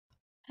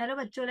Hello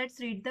bachcho, let's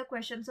read the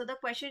question. So the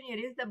question here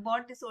is the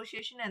bond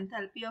dissociation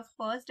enthalpy of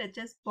first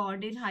HS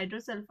bond in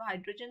hydrogen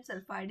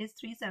sulfide is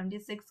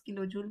 376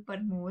 kilojoule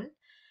per mole.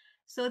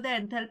 So the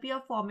enthalpy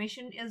of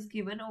formation is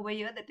given over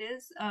here, that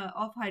is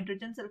of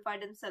hydrogen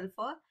sulfide and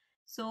sulfur.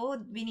 So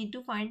we need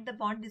to find the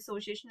bond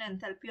dissociation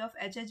enthalpy of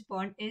HH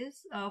bond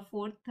is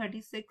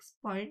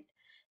 436.0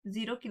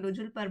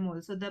 kilojoule per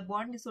mole. So the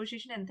bond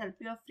dissociation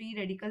enthalpy of free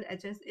radical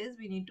HS is,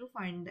 we need to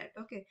find that.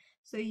 Okay,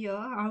 so here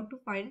how to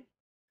find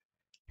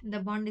the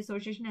bond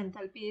dissociation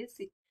enthalpy is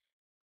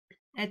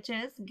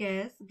HS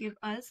gas give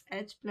us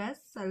H plus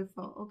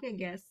sulfur. Okay,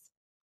 gas.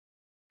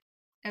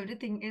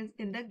 Everything is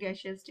in the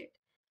gaseous state.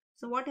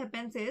 So what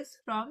happens is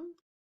from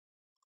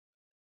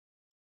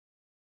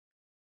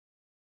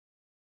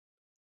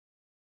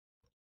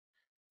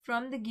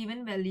the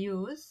given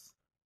values,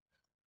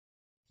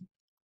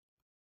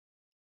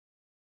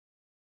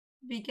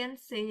 we can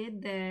say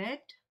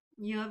that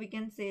here we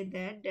can say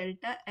that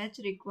delta H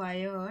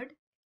required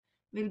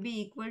will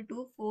be equal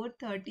to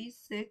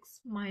 436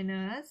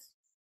 minus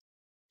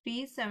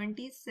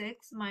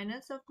 376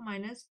 minus of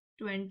minus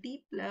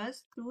 20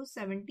 plus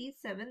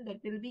 277, that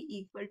will be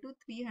equal to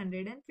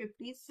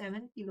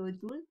 357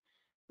 kilojoule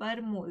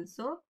per mole.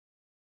 So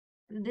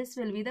this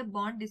will be the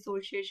bond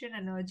dissociation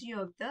energy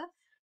of the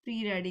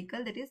free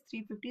radical, that is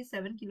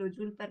 357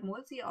 kilojoule per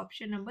mole. See,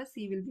 option number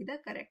C will be the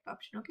correct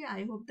option. Okay,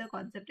 I hope the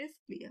concept is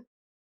clear.